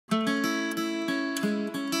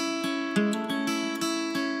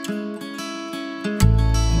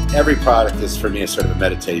Every product is, for me, a sort of a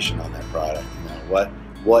meditation on that product.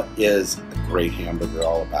 What is a great hamburger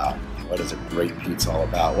all about? What is a great pizza all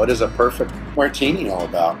about? What is a perfect martini all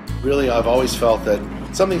about? Really, I've always felt that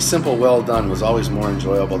something simple, well done was always more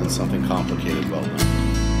enjoyable than something complicated, well done.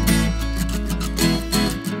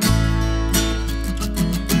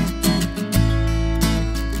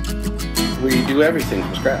 We do everything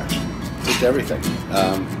from scratch, just everything.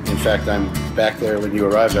 In fact, I'm back there when you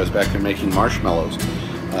arrived. I was back there making marshmallows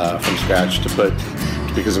from scratch to put,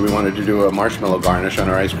 because we wanted to do a marshmallow garnish on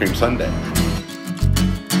our ice cream sundae.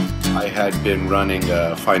 I had been running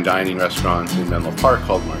a fine dining restaurant in Menlo Park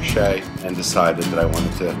called Marche, and decided that I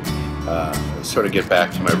wanted to sort of get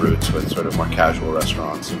back to my roots with sort of more casual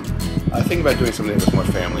restaurants. And I think about doing something that was more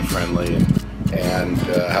family friendly, and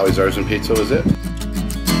Howie's Artisan Pizza was it.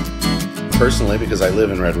 Personally, because I live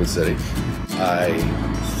in Redwood City, I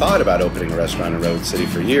thought about opening a restaurant in Redwood City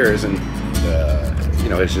for years, and you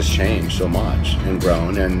know, it's just changed so much and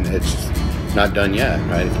grown, and it's not done yet,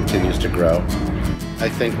 right? It continues to grow. I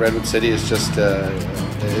think Redwood City is just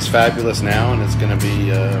is fabulous now, and it's going to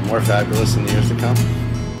be more fabulous in the years to come.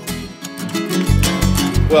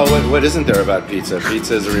 Well, what isn't there about pizza?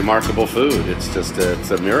 Pizza is a remarkable food. It's just it's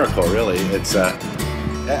a miracle, really. It's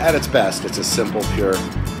at its best, it's a simple, pure,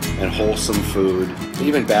 and wholesome food.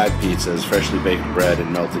 Even bad pizzas, freshly baked bread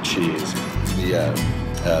and melted cheese.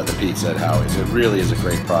 The pizza at Howie's, it really is a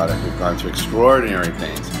great product. We've gone through extraordinary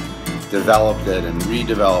pains, developed it and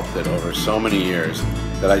redeveloped it over so many years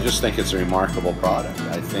that I just think it's a remarkable product.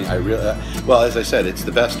 Well, as I said, it's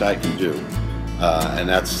the best I can do, and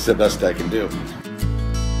that's the best I can do.